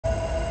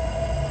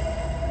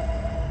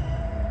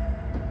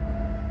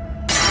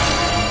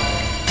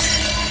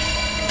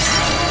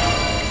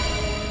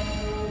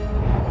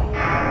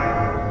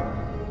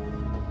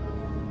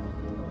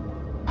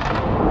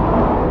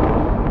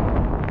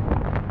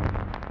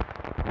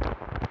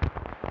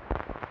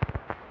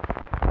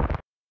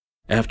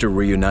After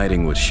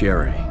reuniting with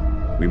Sherry,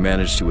 we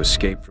managed to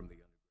escape from the...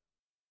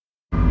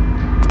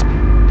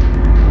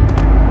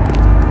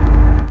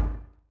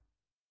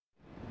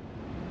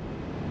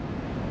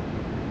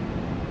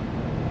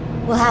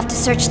 We'll have to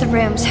search the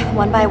rooms,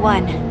 one by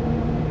one.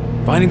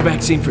 Finding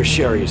vaccine for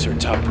Sherry is her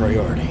top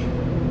priority.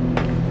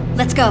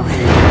 Let's go. Oh,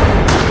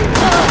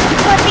 you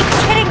gotta be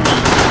kidding me!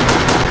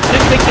 I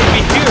didn't think they'd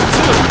be here,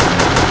 too!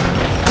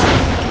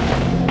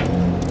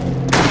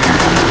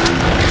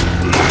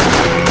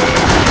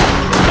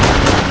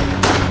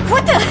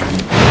 What the?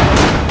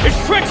 It's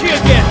Trenchy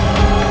again!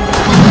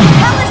 What the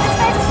hell is this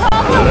guy's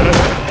problem?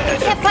 We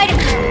can't fight him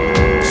here.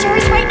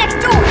 Sherry's right next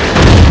door.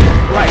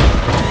 Right.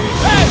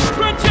 Hey,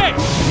 Trenchy!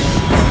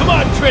 Come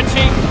on,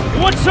 Trenchy!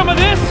 You want some of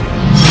this?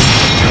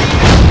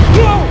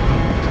 Whoa!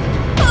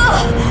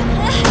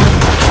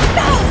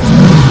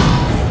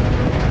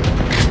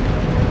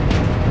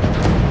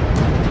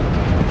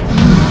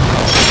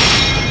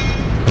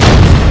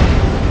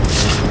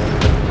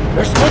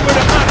 There's nowhere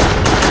to hide!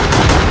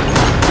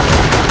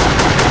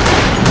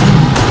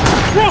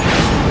 Whoa!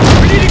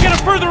 We need to get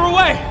him further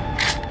away!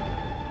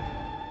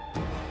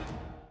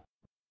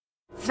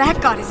 That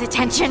got his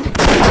attention.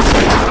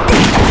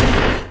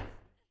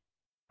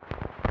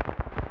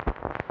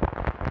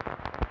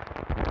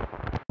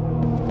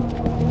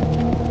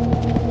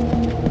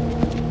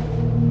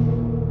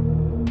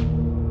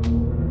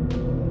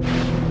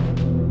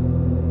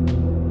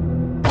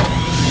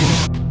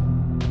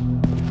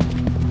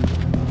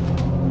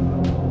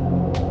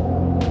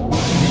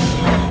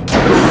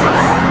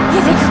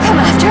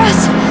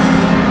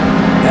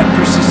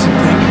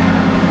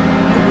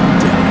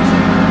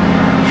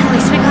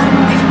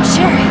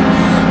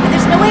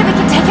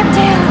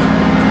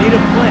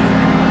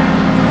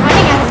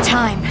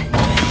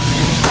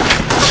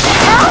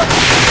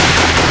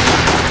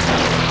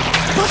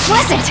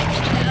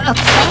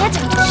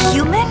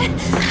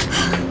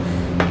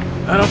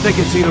 I don't think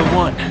it's either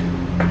one.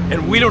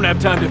 And we don't have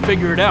time to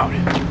figure it out.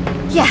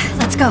 Yeah,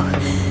 let's go.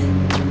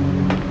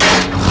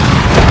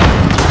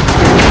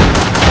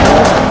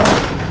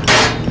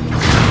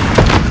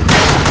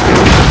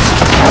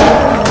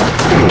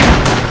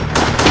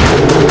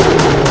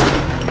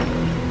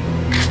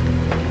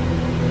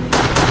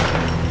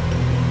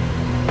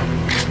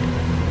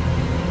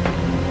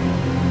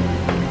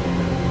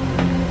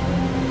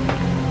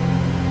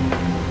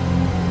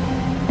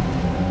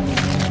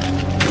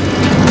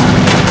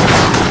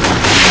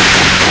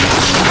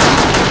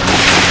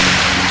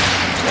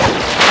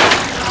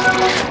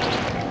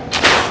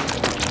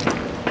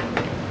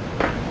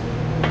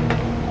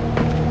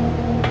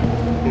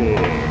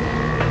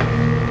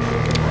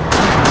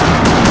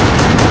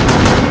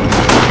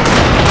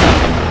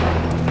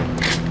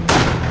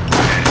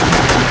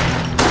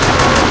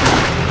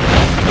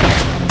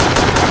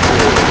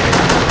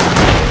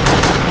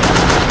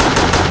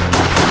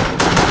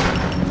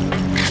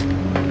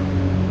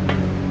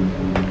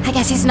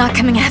 He's not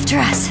coming after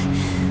us.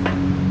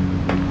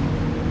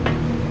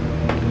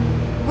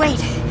 Wait,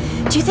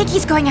 do you think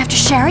he's going after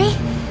Sherry?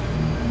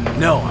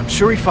 No, I'm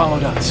sure he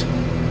followed us.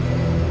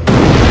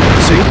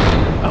 See?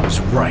 I was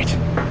right.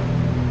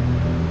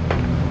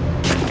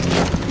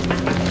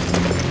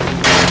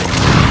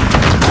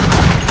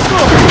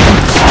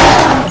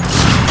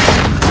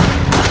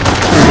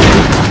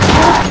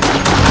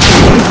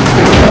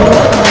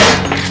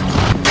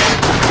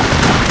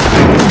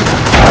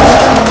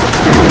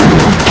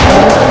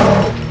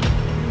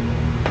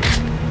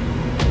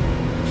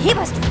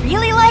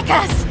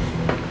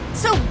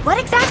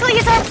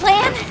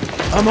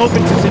 I'm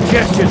open to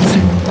suggestions.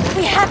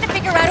 We have to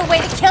figure out a way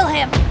to kill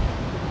him.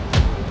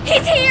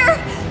 He's here!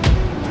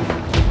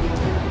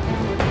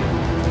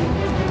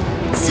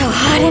 It's so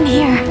hot in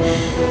here.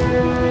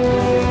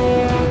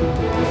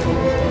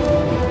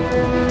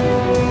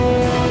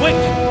 Wait!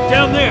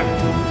 Down there!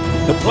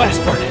 The blast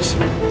furnace.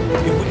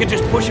 If we could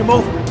just push him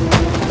over.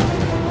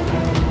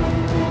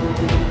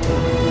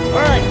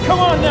 Alright, come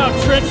on now,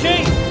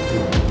 Trenchy!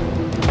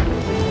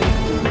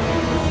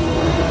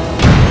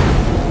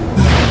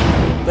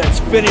 Let's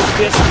finish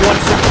this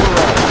once and for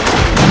all.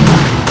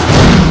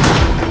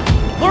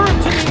 Lure him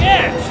to the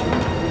edge!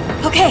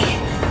 Okay.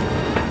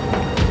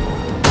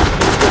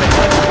 He's gonna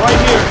end right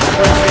here,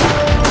 Trenchy.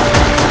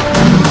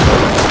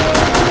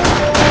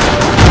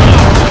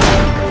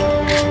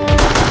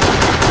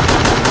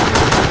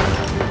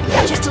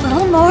 Just a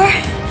little more.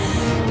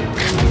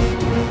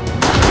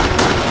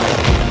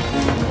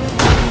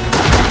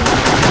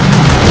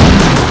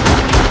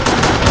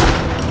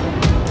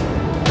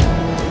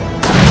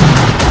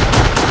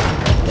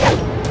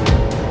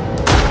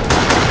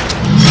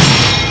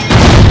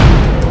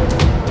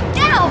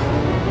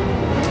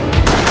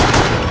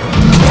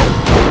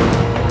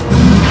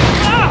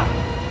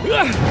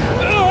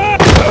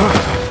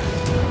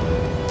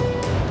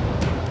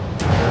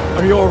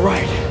 Are you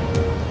alright?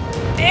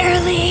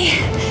 Barely.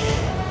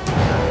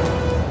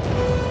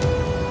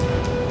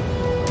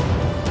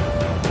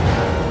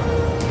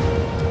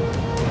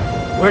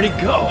 Where'd he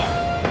go?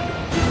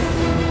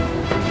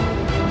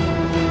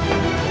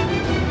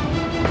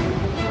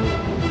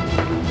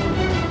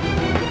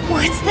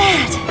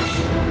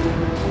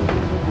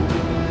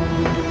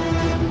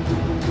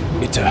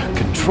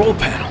 control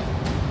panel.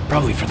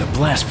 Probably for the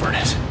blast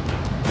furnace.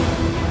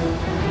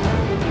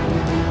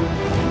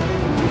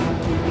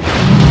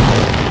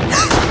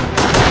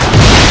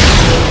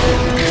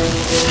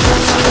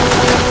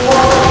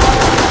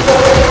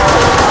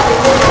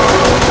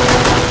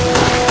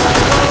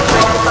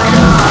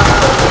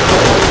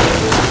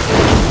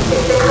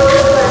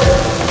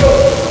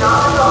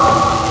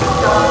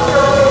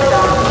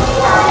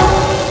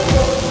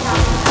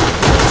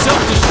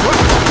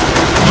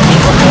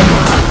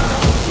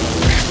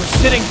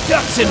 Sitting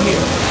ducks in here!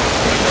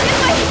 This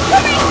way!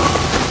 Hurry!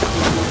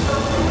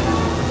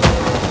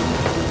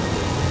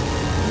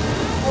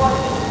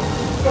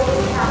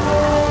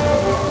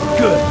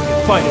 Good, we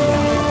can fight it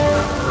now.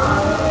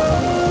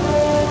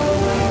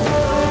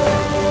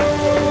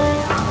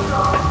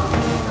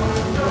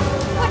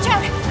 Watch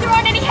out! There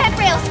aren't any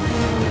handrails!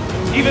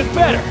 Even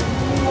better!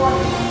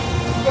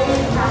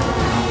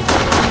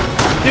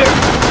 There!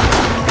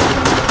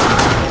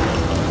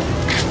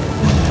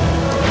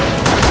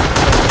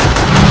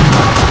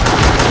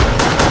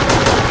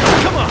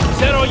 Is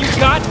that all you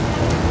got?